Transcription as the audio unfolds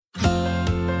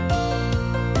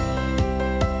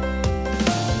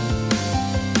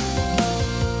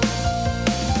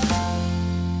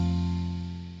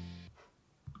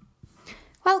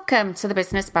Welcome to the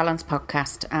Business Balance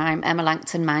Podcast. I'm Emma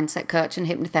Langton, mindset coach and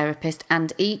hypnotherapist,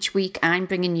 and each week I'm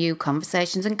bringing you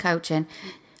conversations and coaching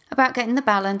about getting the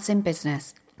balance in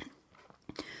business.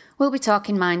 We'll be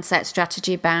talking mindset,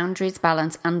 strategy, boundaries,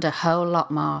 balance, and a whole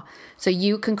lot more, so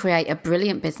you can create a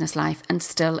brilliant business life and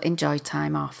still enjoy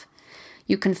time off.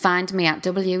 You can find me at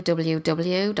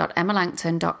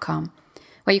www.emmalangton.com,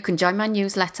 where you can join my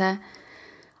newsletter,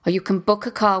 or you can book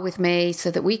a call with me so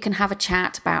that we can have a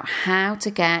chat about how to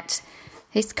get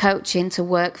this coaching to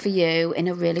work for you in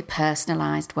a really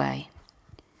personalised way.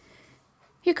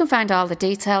 You can find all the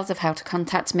details of how to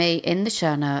contact me in the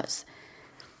show notes.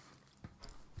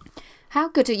 How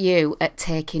good are you at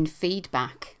taking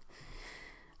feedback?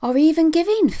 Or even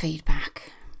giving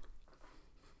feedback?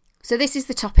 So this is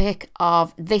the topic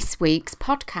of this week's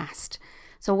podcast.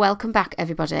 So welcome back,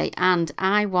 everybody, and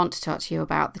I want to talk to you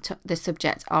about the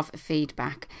subject of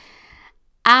feedback.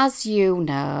 As you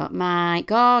know, my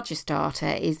gorgeous daughter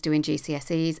is doing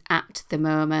GCSEs at the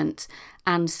moment,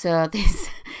 and so this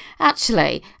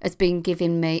actually has been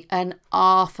giving me an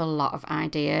awful lot of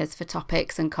ideas for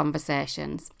topics and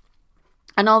conversations.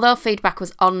 And although feedback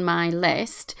was on my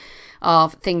list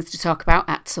of things to talk about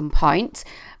at some point,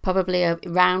 probably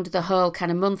around the whole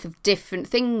kind of month of different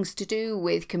things to do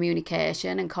with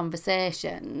communication and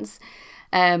conversations,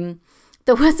 there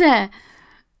was a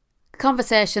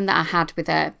conversation that I had with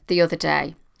her the other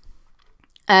day.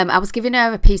 I was giving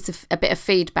her a bit of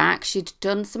feedback. She'd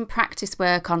done some practice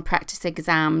work on practice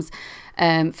exams.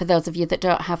 For those of you that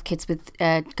don't have kids with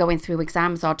going through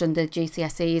exams or done the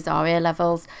GCSEs or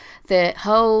A-levels, the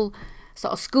whole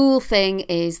sort of school thing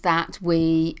is that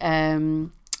we,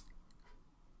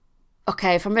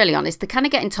 if I'm really honest, they're kind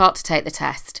of getting taught to take the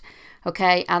test.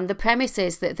 Okay, and the premise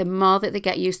is that the more that they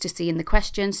get used to seeing the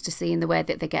questions, to seeing the way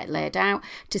that they get laid out,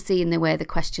 to seeing the way the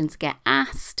questions get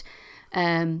asked,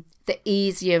 the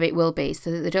easier it will be,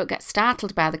 so that they don't get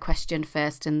startled by the question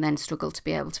first and then struggle to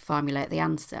be able to formulate the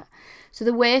answer. So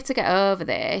the way to get over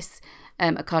this,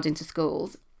 according to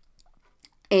schools,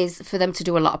 is for them to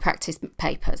do a lot of practice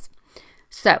papers.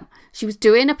 So she was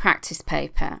doing a practice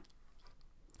paper,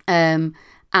 and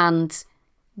you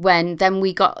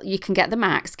can get the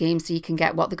mark scheme, so you can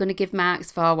get what they're going to give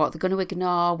marks for, what they're going to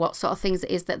ignore, what sort of things it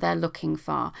is that they're looking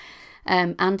for.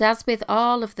 And as with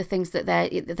all of the things that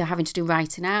they're having to do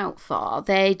writing out for,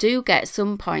 they do get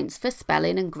some points for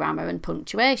spelling and grammar and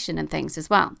punctuation and things as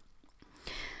well.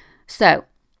 So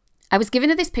I was giving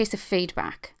her this piece of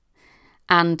feedback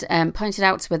and pointed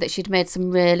out to her that she'd made some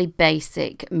really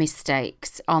basic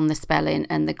mistakes on the spelling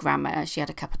and the grammar. She had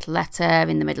a capital letter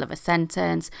in the middle of a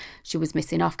sentence. She was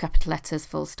missing off capital letters,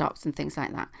 full stops and things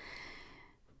like that.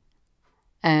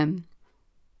 And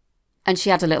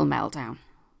she had a little meltdown.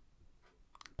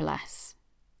 Bless.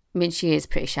 I mean, she is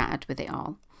pretty shattered with it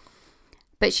all.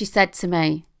 But she said to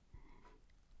me,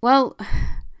 well,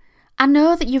 I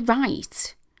know that you're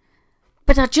right,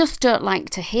 but I just don't like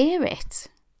to hear it.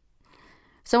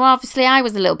 So obviously I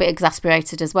was a little bit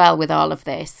exasperated as well with all of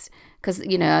this because,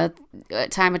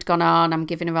 time had gone on. I'm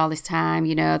giving her all this time,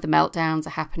 the meltdowns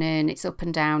are happening. It's up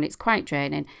and down. It's quite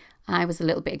draining. I was a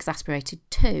little bit exasperated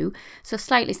too. So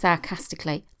slightly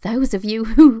sarcastically, those of you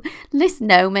who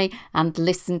know me and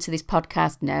listen to this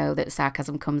podcast know that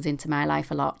sarcasm comes into my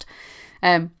life a lot.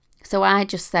 So I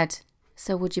just said,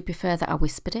 so would you prefer that I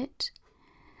whispered it?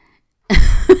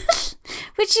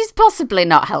 Which is possibly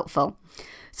not helpful.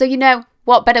 So,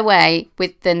 what better way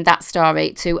than that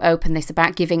story to open this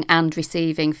about giving and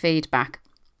receiving feedback?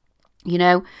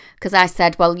 Because I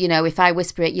said, well, if I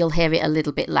whisper it, you'll hear it a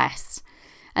little bit less.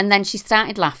 And then she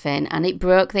started laughing and it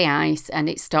broke the ice and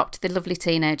it stopped the lovely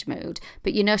teenage mood.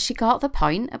 But, she got the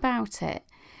point about it.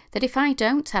 That if I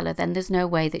don't tell her, then there's no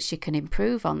way that she can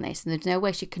improve on this. And there's no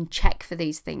way she can check for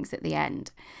these things at the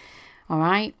end. All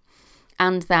right?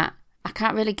 And that I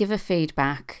can't really give her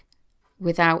feedback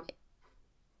without...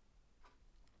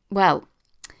 Well,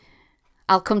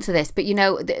 I'll come to this, but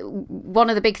one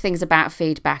of the big things about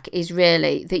feedback is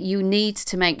really that you need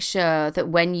to make sure that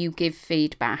when you give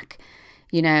feedback,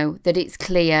 that it's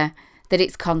clear, that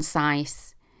it's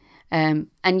concise, and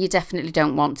you definitely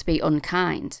don't want to be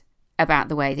unkind about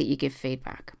the way that you give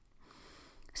feedback.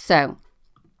 So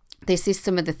this is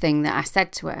some of the thing that I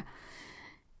said to her.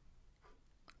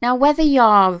 Now, whether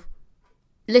you're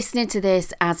listening to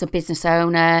this as a business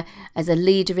owner, as a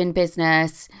leader in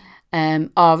business,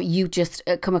 or you just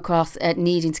come across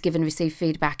needing to give and receive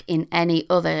feedback in any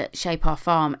other shape or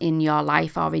form in your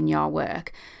life or in your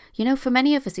work, for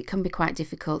many of us it can be quite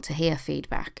difficult to hear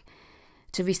feedback,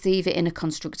 to receive it in a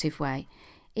constructive way.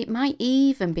 It might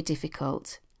even be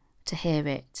difficult to hear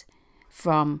it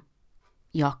from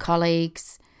your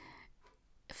colleagues,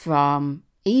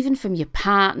 even from your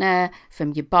partner,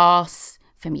 from your boss,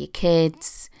 from your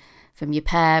kids, from your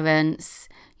parents.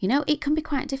 It can be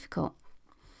quite difficult.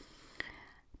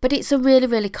 But it's a really,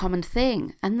 really common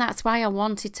thing. And that's why I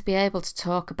wanted to be able to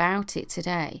talk about it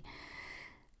today.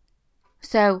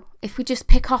 So if we just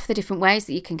pick off the different ways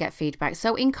that you can get feedback.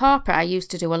 So in corporate, I used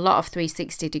to do a lot of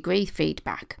 360-degree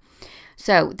feedback.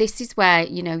 So this is where,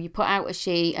 you put out a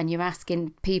sheet and you're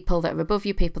asking people that are above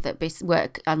you, people that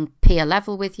work on peer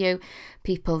level with you,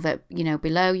 people that,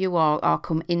 below you or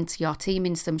come into your team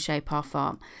in some shape or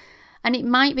form. And it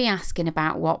might be asking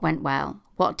about what went well,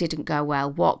 what didn't go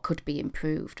well, what could be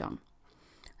improved on.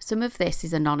 Some of this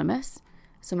is anonymous.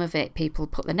 Some of it, people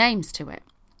put their names to it.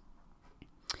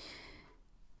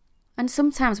 And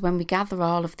sometimes when we gather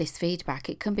all of this feedback,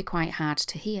 it can be quite hard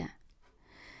to hear.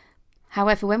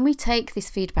 However, when we take this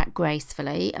feedback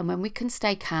gracefully and when we can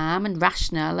stay calm and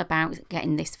rational about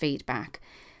getting this feedback,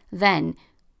 then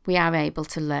we are able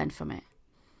to learn from it.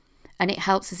 And it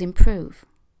helps us improve,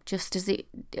 just as it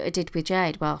did with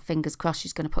Jade. Well, fingers crossed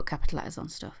she's going to put capital letters on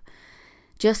stuff.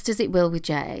 Just as it will with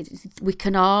Jade, we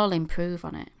can all improve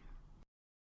on it.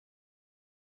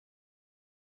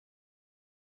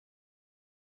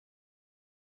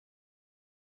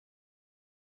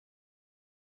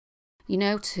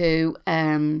 To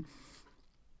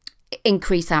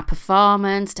increase our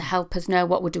performance, to help us know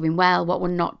what we're doing well, what we're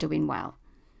not doing well.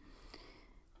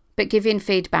 But giving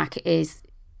feedback is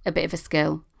a bit of a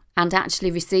skill, and actually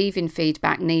receiving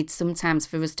feedback needs sometimes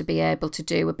for us to be able to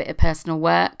do a bit of personal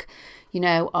work,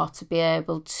 or to be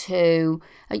able to,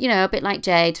 a bit like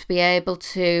Jade, to be able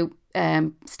to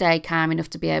stay calm enough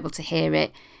to be able to hear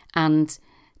it and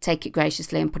take it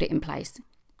graciously and put it in place.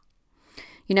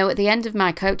 At the end of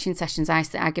my coaching sessions,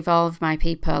 I give all of my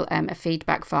people a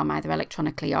feedback form, either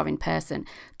electronically or in person,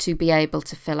 to be able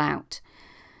to fill out.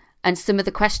 And some of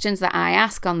the questions that I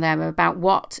ask on there are about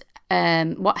what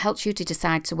helps you to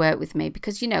decide to work with me.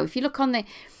 Because, if you look on the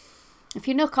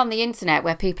internet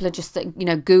where people are just,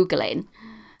 Googling,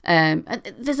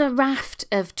 there's a raft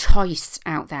of choice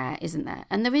out there, isn't there?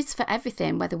 And there is for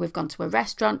everything, whether we've gone to a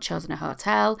restaurant, chosen a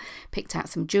hotel, picked out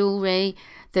some jewellery,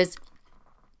 there's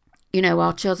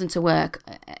or chosen to work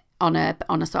on a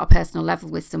sort of personal level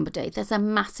with somebody, there's a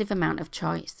massive amount of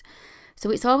choice. So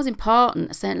it's always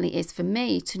important, certainly is for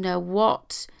me, to know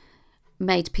what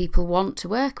made people want to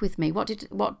work with me.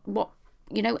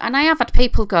 And I have had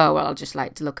people go, well, I'll just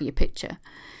like to look at your picture.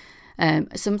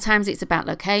 Sometimes it's about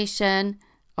location.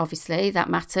 Obviously, that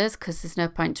matters because there's no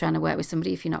point trying to work with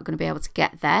somebody if you're not going to be able to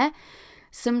get there.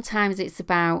 Sometimes it's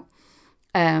about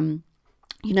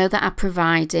that I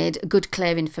provided good,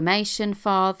 clear information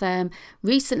for them.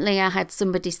 Recently, I had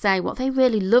somebody say what they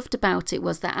really loved about it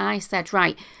was that I said,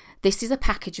 right, this is a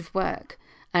package of work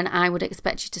and I would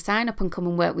expect you to sign up and come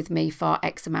and work with me for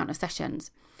X amount of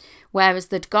sessions. Whereas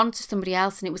they'd gone to somebody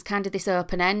else and it was kind of this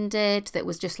open-ended that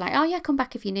was just like, oh yeah, come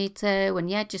back if you need to. And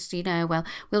yeah, just, well,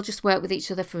 we'll just work with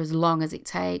each other for as long as it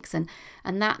takes. And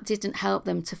that didn't help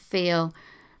them to feel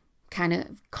kind of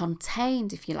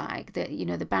contained, if you like, that,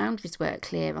 the boundaries weren't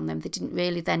clear on them. They didn't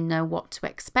really then know what to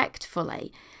expect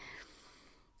fully.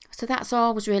 So that's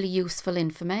always really useful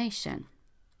information.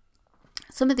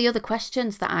 Some of the other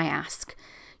questions that I ask,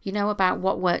 about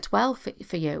what worked well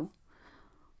for you.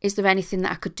 Is there anything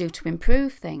that I could do to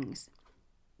improve things?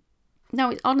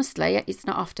 No, honestly, it's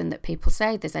not often that people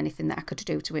say there's anything that I could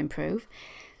do to improve,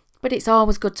 but it's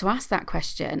always good to ask that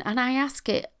question. And I ask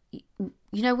it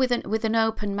with an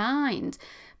open mind,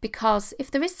 because if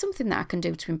there is something that I can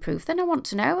do to improve, then I want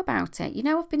to know about it.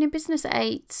 I've been in business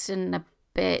 8 and a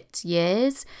bit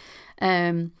years,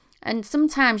 and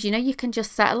sometimes, you can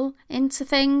just settle into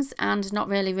things and not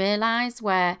really realise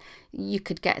where you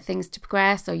could get things to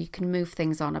progress or you can move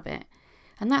things on a bit.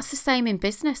 And that's the same in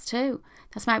business too.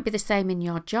 That might be the same in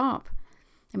your job.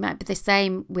 It might be the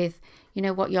same with,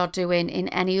 what you're doing in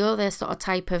any other sort of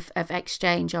type of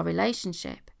exchange or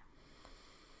relationship.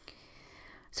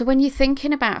 So when you're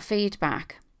thinking about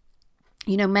feedback,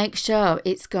 make sure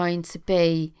it's going to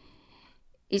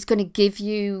give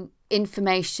you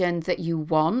information that you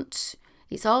want.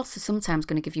 It's also sometimes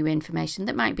going to give you information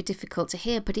that might be difficult to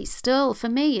hear, but it's still, for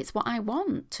me, it's what I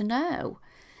want to know.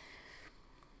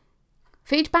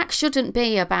 Feedback shouldn't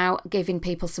be about giving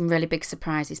people some really big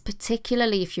surprises,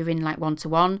 particularly if you're in like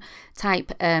one-to-one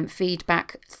type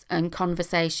feedback and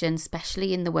conversation,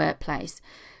 especially in the workplace.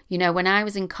 When I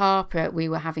was in corporate, we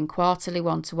were having quarterly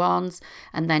one-to-ones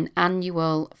and then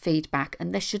annual feedback,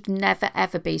 and there should never,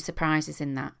 ever be surprises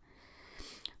in that.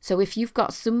 So if you've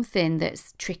got something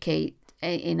that's tricky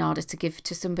in order to give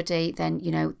to somebody, then,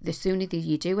 the sooner that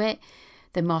you do it,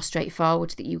 the more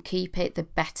straightforward that you keep it, the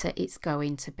better it's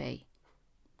going to be.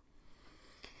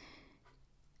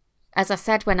 As I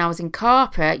said, when I was in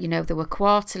corporate, there were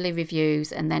quarterly reviews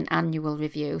and then annual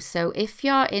reviews. So if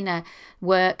you're in a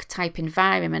work type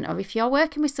environment, or if you're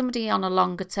working with somebody on a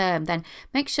longer term, then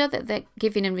make sure that the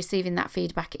giving and receiving that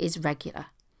feedback is regular.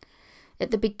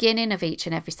 At the beginning of each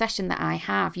and every session that I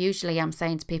have, usually I'm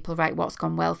saying to people, right, what's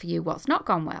gone well for you, what's not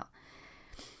gone well?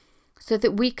 So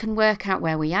that we can work out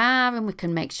where we are and we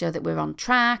can make sure that we're on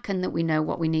track and that we know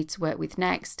what we need to work with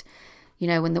next.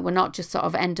 And that we're not just sort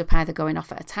of end up either going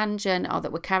off at a tangent, or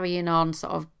that we're carrying on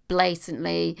sort of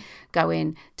blatantly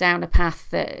going down a path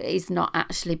that is not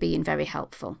actually being very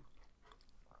helpful.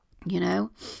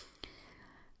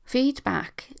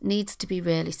 Feedback needs to be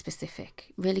really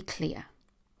specific, really clear.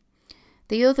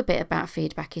 The other bit about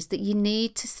feedback is that you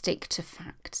need to stick to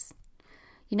facts.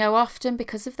 Often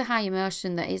because of the high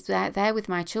emotion that is there with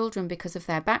my children because of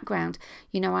their background,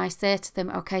 I say to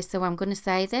them, okay, so I'm going to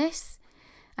say this.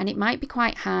 And it might be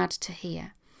quite hard to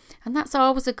hear. And that's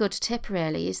always a good tip,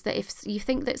 really, is that if you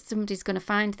think that somebody's going to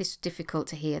find this difficult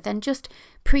to hear, then just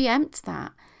preempt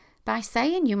that by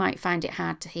saying you might find it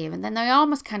hard to hear. And then they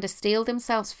almost kind of steel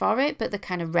themselves for it, but they're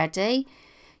kind of ready,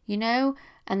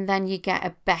 and then you get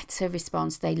a better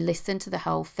response. They listen to the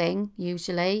whole thing,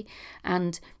 usually,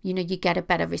 and, you get a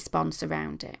better response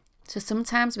around it. So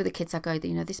sometimes with the kids, I go,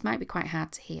 this might be quite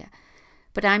hard to hear,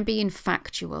 but I'm being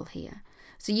factual here.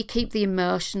 So you keep the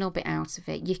emotional bit out of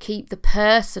it. You keep the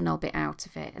personal bit out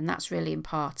of it. And that's really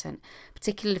important,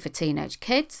 particularly for teenage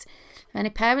kids.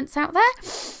 Any parents out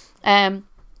there?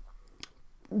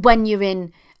 When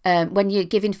you're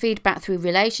giving feedback through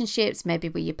relationships, maybe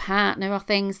with your partner or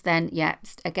things, then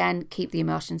again, keep the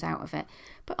emotions out of it.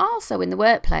 But also in the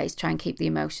workplace, try and keep the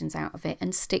emotions out of it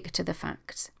and stick to the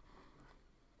facts.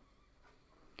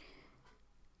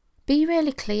 Be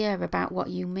really clear about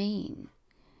what you mean.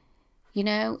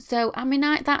 So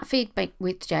that feedback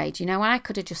with Jade, I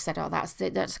could have just said, oh,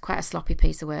 that's quite a sloppy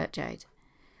piece of work, Jade.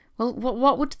 Well,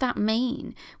 what would that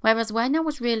mean? Whereas when I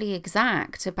was really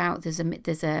exact about there's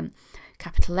a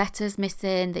capital letters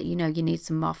missing, that you need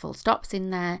some more full stops in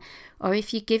there, or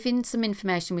if you're giving some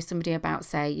information with somebody about,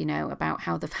 say, about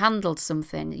how they've handled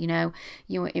something,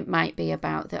 it might be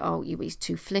about that, he's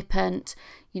too flippant,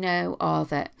 or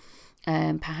that.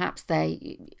 Perhaps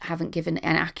they haven't given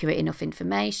an accurate enough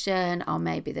information, or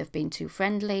maybe they've been too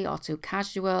friendly or too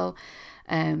casual,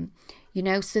 so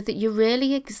that you're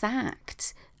really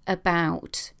exact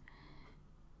about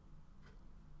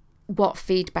what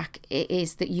feedback it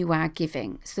is that you are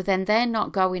giving. So then they're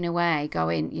not going away,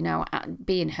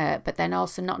 being hurt, but then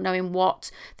also not knowing what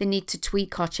they need to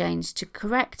tweak or change to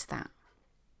correct that.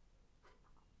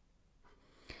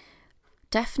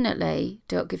 Definitely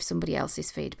don't give somebody else's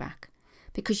feedback,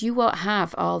 because you won't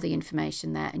have all the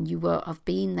information there and you won't have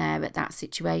been there at that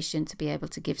situation to be able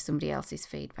to give somebody else's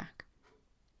feedback.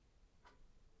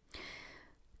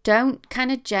 Don't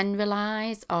kind of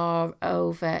generalize or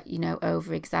over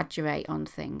exaggerate on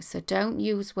things. So don't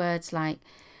use words like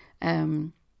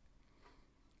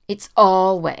it's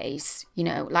always,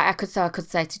 like I could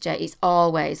say to Jay, it's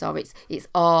always, or it's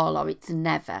all, or it's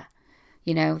never.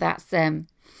 That's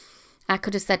I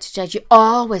could have said to Jade, you're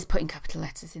always putting capital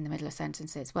letters in the middle of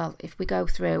sentences. Well, if we go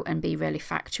through and be really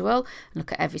factual and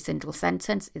look at every single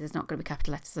sentence, there's not going to be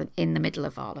capital letters in the middle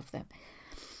of all of them.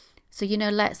 So,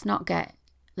 let's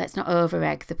not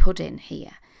over-egg the pudding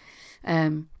here.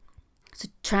 So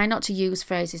try not to use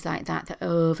phrases like that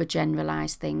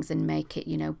over-generalise things and make it,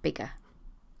 bigger.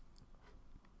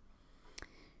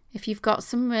 If you've got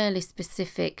some really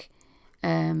specific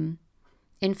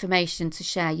information to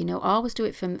share, always do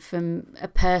it from a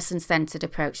person-centered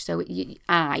approach. So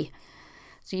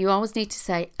So you always need to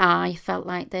say, I felt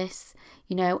like this,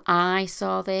 I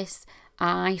saw this,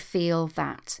 I feel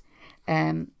that.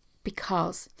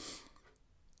 Because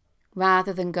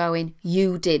rather than going,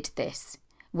 you did this,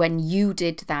 when you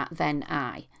did that, then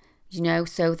I.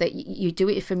 So that you do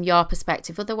it from your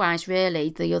perspective. Otherwise, really,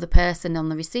 the other person on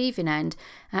the receiving end,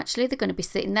 actually, they're going to be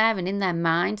sitting there and in their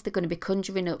mind, they're going to be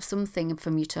conjuring up something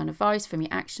from your tone of voice, from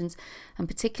your actions, and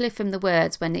particularly from the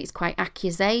words when it's quite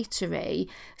accusatory,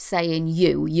 saying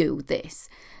you, this.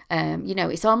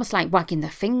 It's almost like wagging the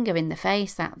finger in the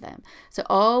face at them. So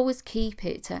always keep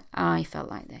it to, I felt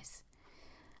like this.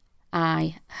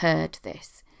 I heard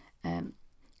this.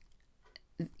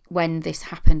 When this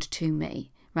happened to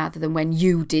me. Rather than when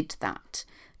you did that.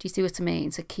 Do you see what I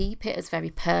mean? So keep it as very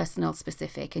personal,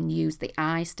 specific, and use the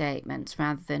I statements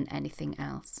rather than anything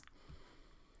else.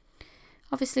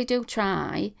 Obviously, do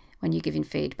try when you're giving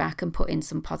feedback and put in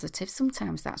some positives.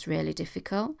 Sometimes that's really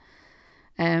difficult.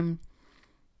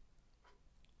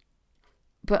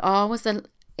 but always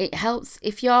it helps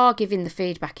if you're giving the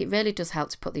feedback. It really does help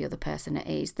to put the other person at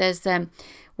ease. There's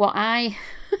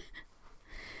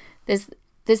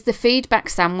there's the feedback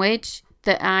sandwich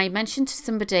that I mentioned to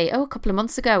somebody a couple of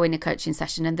months ago in a coaching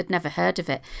session, and they'd never heard of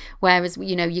it. Whereas,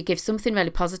 you give something really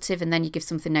positive, and then you give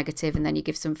something negative, and then you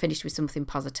finish with something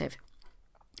positive.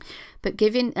 But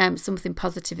giving something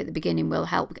positive at the beginning will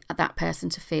help that person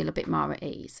to feel a bit more at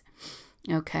ease.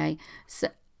 Okay, so,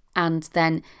 and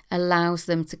then allows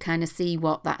them to kind of see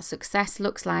what that success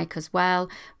looks like as well.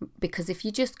 Because if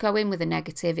you just go in with a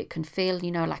negative, it can feel,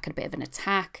 like a bit of an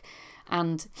attack,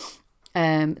 and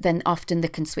then often they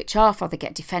can switch off or they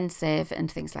get defensive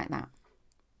and things like that.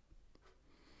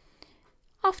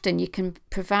 Often you can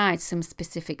provide some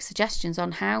specific suggestions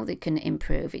on how they can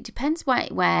improve. It depends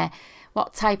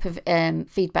what type of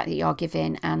feedback that you're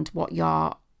giving and what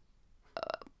your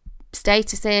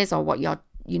status is, or what your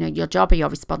job or your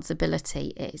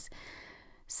responsibility is.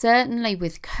 Certainly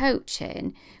with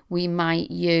coaching, we might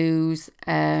use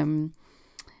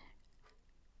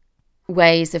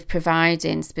ways of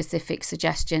providing specific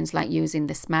suggestions, like using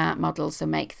the SMART model. So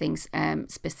make things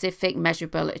specific,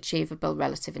 measurable, achievable,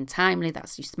 relative and timely.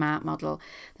 That's your SMART model.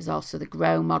 There's also the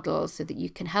GROW model, so that you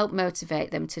can help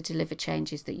motivate them to deliver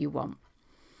changes that you want.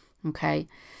 Okay.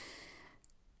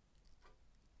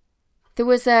 There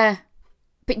was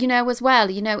but as well,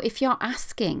 if you're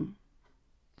asking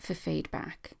for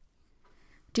feedback,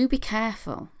 do be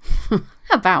careful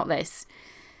about this,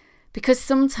 because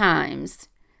sometimes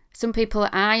some people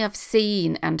I have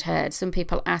seen and heard, some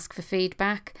people ask for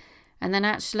feedback and then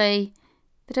actually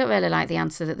they don't really like the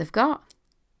answer that they've got.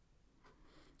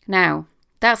 Now,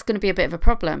 that's going to be a bit of a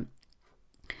problem.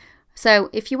 So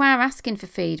if you are asking for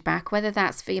feedback, whether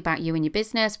that's about you and your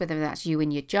business, whether that's you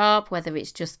and your job, whether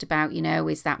it's just about,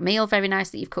 is that meal very nice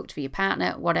that you've cooked for your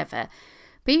partner, whatever,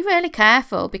 be really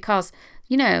careful, because,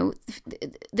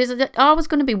 there's always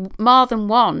going to be more than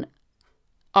one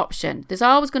option. There's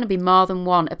always going to be more than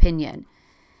one opinion.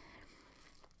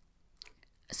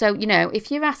 So, if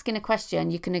you're asking a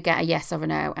question, you're going to get a yes or a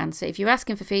no answer. If you're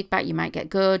asking for feedback, you might get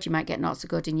good, you might get not so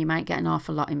good, and you might get an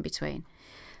awful lot in between.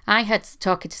 I had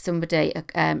talking to somebody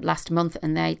last month,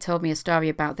 and they told me a story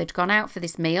about they'd gone out for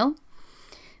this meal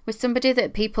with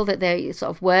people that they sort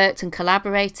of worked and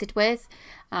collaborated with,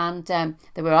 and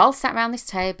they were all sat around this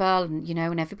table, and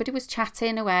and everybody was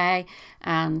chatting away,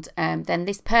 and then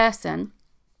this person,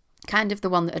 kind of the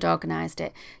one that had organised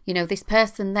it, this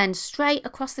person then straight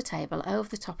across the table, over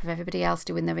the top of everybody else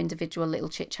doing their individual little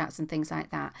chit chats and things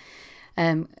like that,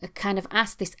 kind of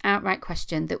asked this outright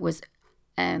question that was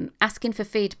asking for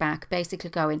feedback,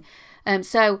 basically going,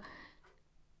 so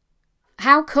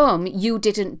how come you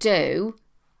didn't do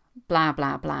blah,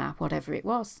 blah, blah, whatever it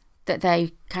was that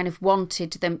they kind of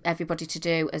wanted everybody to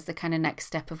do as the kind of next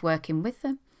step of working with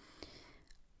them.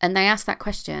 And they asked that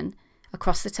question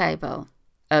across the table,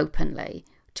 openly,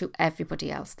 to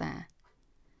everybody else there.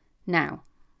 Now,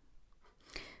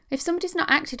 if somebody's not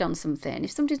acted on something,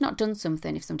 if somebody's not done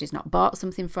something, if somebody's not bought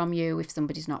something from you, if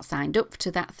somebody's not signed up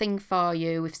to that thing for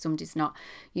you, if somebody's not,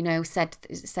 said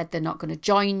they're not going to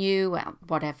join you at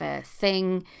whatever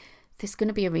thing, there's going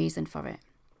to be a reason for it.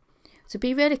 So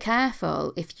be really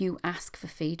careful if you ask for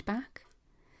feedback.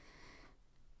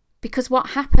 Because what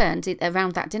happened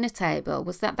around that dinner table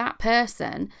was that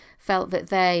person felt that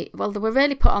they were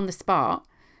really put on the spot.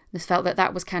 They felt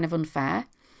that was kind of unfair.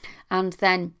 And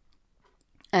then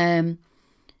they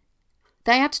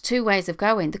had two ways of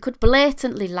going. They could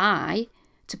blatantly lie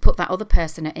to put that other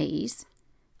person at ease,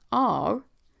 or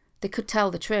they could tell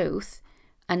the truth,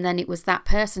 and then it was that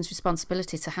person's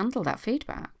responsibility to handle that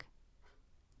feedback.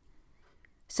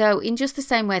 So in just the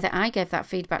same way that I gave that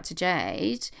feedback to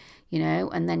Jade,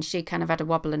 and then she kind of had a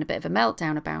wobble and a bit of a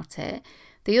meltdown about it,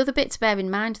 the other bit to bear in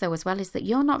mind, though, as well, is that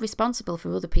you're not responsible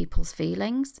for other people's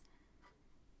feelings.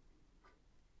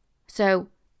 So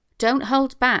don't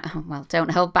hold back. Well,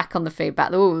 don't hold back on the feedback.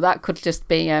 Oh, that could just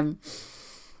be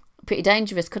pretty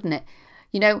dangerous, couldn't it?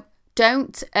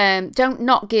 Don't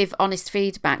not give honest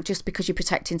feedback just because you're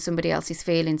protecting somebody else's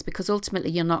feelings, because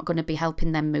ultimately you're not going to be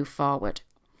helping them move forward.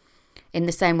 In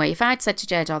the same way, if I'd said to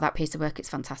Jade, oh, that piece of work, it's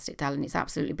fantastic, darling, it's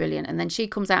absolutely brilliant, and then she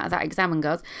comes out of that exam and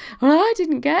goes, well, I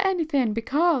didn't get anything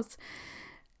because...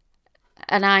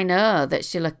 And I know that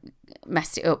she'll have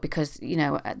messed it up because,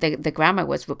 the grammar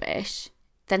was rubbish,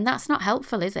 then that's not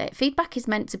helpful, is it? Feedback is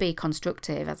meant to be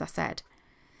constructive, as I said.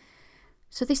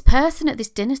 So this person at this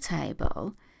dinner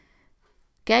table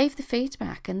gave the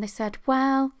feedback, and they said,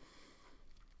 well,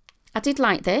 I did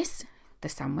like this, the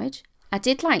sandwich. I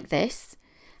did like this.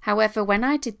 However, when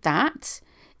I did that,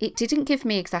 it didn't give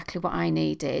me exactly what I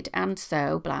needed, and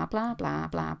so blah, blah, blah,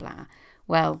 blah, blah.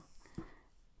 well,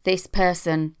 this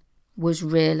person was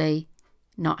really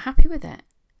not happy with it.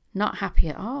 Not happy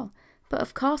at all. But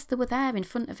of course they were there in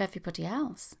front of everybody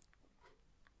else.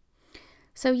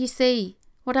 So you see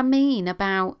what I mean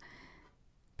about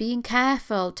being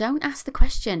careful. Don't ask the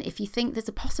question if you think there's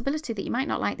a possibility that you might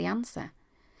not like the answer.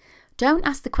 Don't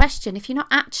ask the question if you're not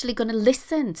actually going to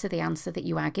listen to the answer that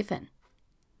you are given.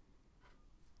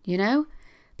 You know?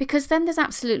 Because then there's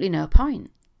absolutely no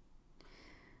point.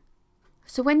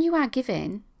 So when you are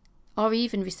giving or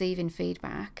even receiving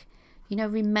feedback,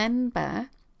 remember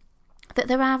that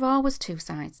there are always two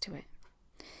sides to it.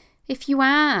 If you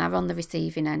are on the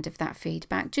receiving end of that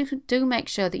feedback, do make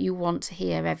sure that you want to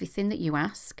hear everything that you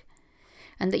ask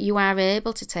and that you are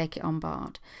able to take it on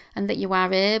board and that you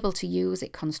are able to use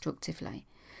it constructively.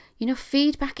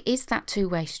 Feedback is that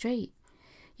two-way street.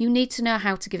 You need to know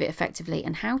how to give it effectively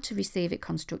and how to receive it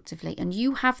constructively, and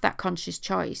you have that conscious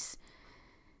choice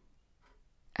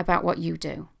about what you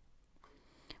do.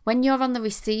 When you're on the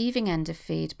receiving end of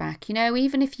feedback,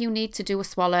 even if you need to do a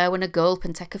swallow and a gulp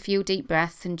and take a few deep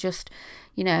breaths and just,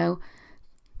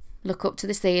 look up to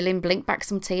the ceiling, blink back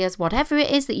some tears, whatever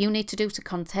it is that you need to do to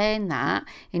contain that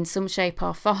in some shape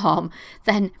or form,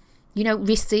 then,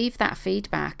 receive that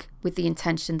feedback with the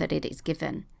intention that it is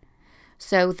given.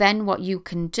 So then what you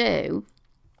can do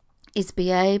is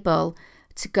be able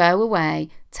to go away,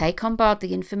 take on board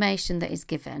the information that is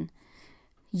given,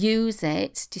 use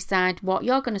it, decide what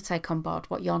you're going to take on board,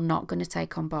 what you're not going to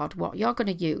take on board, what you're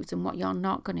going to use and what you're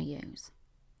not going to use.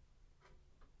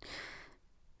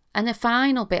 And the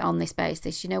final bit on this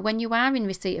basis, when you are in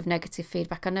receipt of negative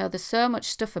feedback, I know there's so much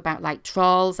stuff about like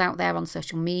trolls out there on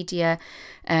social media,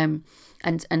 and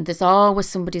there's always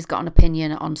somebody's got an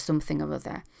opinion on something or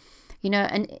other,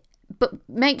 but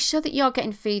make sure that you're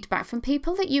getting feedback from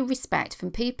people that you respect,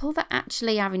 from people that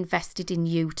actually are invested in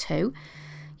you too.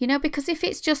 Because if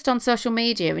it's just on social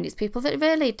media and it's people that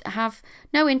really have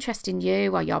no interest in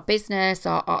you or your business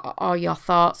or your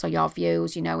thoughts or your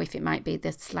views, if it might be the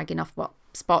slagging off what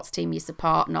sports team you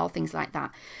support and all things like that,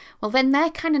 well, then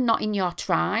they're kind of not in your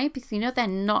tribe, they're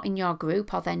not in your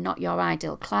group, or they're not your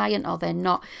ideal client, or they're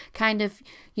not kind of,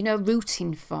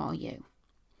 rooting for you.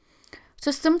 So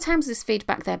sometimes there's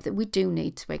feedback there that we do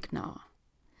need to ignore.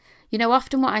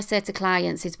 Often what I say to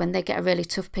clients is when they get a really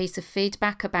tough piece of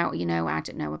feedback about,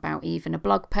 about even a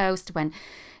blog post,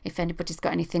 if anybody's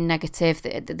got anything negative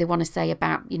that they want to say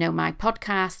about, my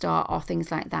podcast or things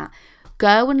like that,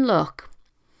 go and look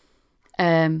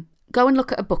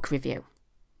at a book review.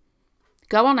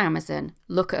 Go on Amazon,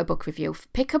 look at a book review.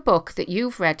 Pick a book that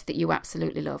you've read that you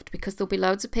absolutely loved, because there'll be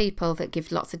loads of people that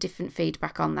give lots of different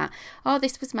feedback on that. Oh,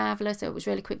 this was marvellous, it was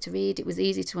really quick to read, it was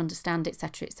easy to understand,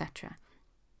 etc., etc.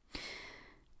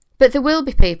 But there will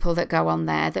be people that go on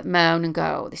there that moan and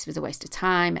go, oh, this was a waste of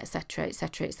time, etc.,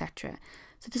 etc., etc.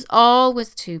 So there's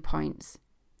always 2 points,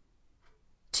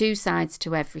 2 sides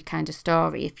to every kind of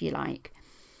story, if you like.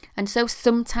 And so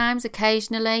sometimes,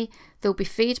 occasionally, there'll be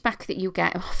feedback that you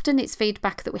get. Often it's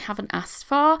feedback that we haven't asked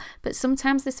for, but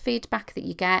sometimes there's feedback that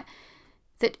you get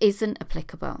that isn't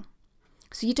applicable.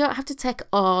 So you don't have to take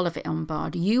all of it on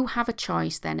board. You have a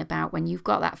choice then about, when you've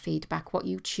got that feedback, what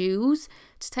you choose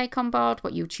to take on board,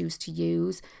 what you choose to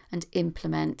use and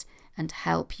implement and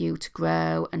help you to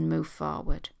grow and move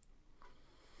forward.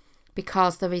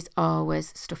 Because there is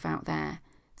always stuff out there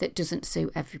that doesn't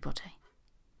suit everybody.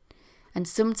 And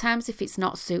sometimes if it's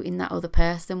not suiting that other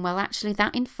person, well, actually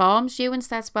that informs you and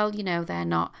says, well, they're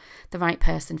not the right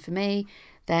person for me.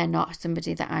 They're not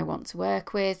somebody that I want to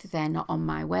work with. They're not on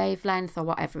my wavelength, or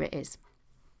whatever it is.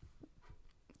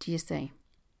 Do you see?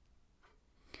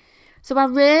 So I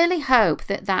really hope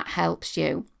that helps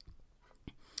you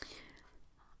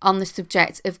on the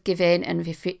subject of giving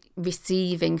and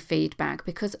receiving feedback,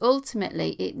 because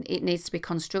ultimately it needs to be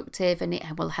constructive, and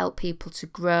it will help people to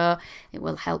grow, it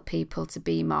will help people to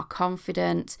be more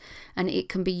confident, and it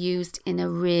can be used in a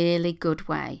really good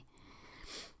way.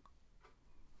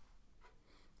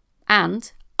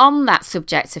 And on that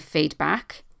subject of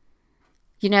feedback,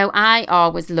 I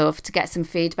always love to get some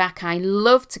feedback. I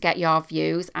love to get your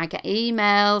views. I get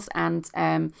emails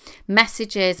and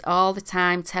messages all the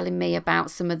time telling me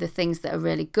about some of the things that are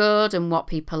really good and what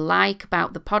people like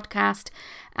about the podcast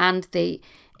and the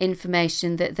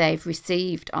information that they've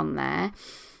received on there.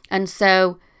 And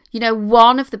so,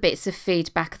 one of the bits of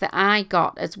feedback that I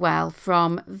got as well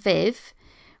from Viv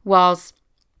was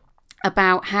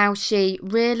about how she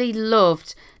really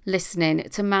loved listening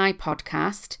to my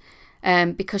podcast,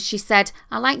 because she said,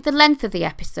 I like the length of the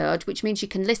episode, which means you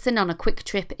can listen on a quick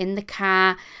trip in the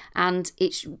car, and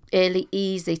it's really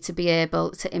easy to be able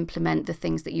to implement the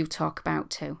things that you talk about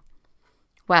too.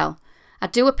 Well, I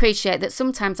do appreciate that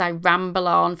sometimes I ramble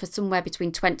on for somewhere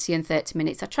between 20 and 30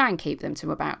 minutes. I try and keep them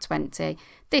to about 20.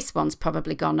 This one's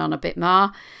probably gone on a bit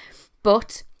more.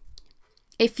 But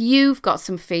if you've got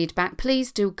some feedback,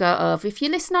 please do go over. If you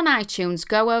listen on iTunes,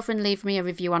 go over and leave me a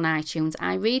review on iTunes.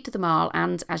 I read them all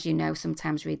and, as you know,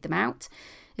 sometimes read them out.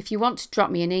 If you want to drop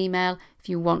me an email, if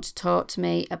you want to talk to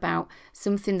me about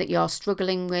something that you're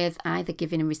struggling with, either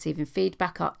giving and receiving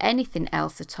feedback or anything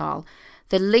else at all,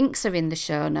 the links are in the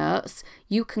show notes.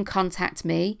 You can contact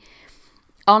me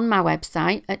on my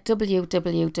website at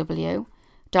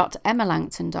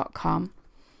www.emmalangton.com.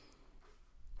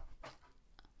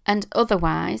 And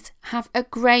otherwise, have a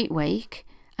great week,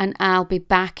 and I'll be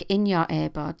back in your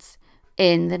earbuds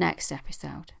in the next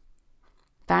episode.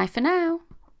 Bye for now.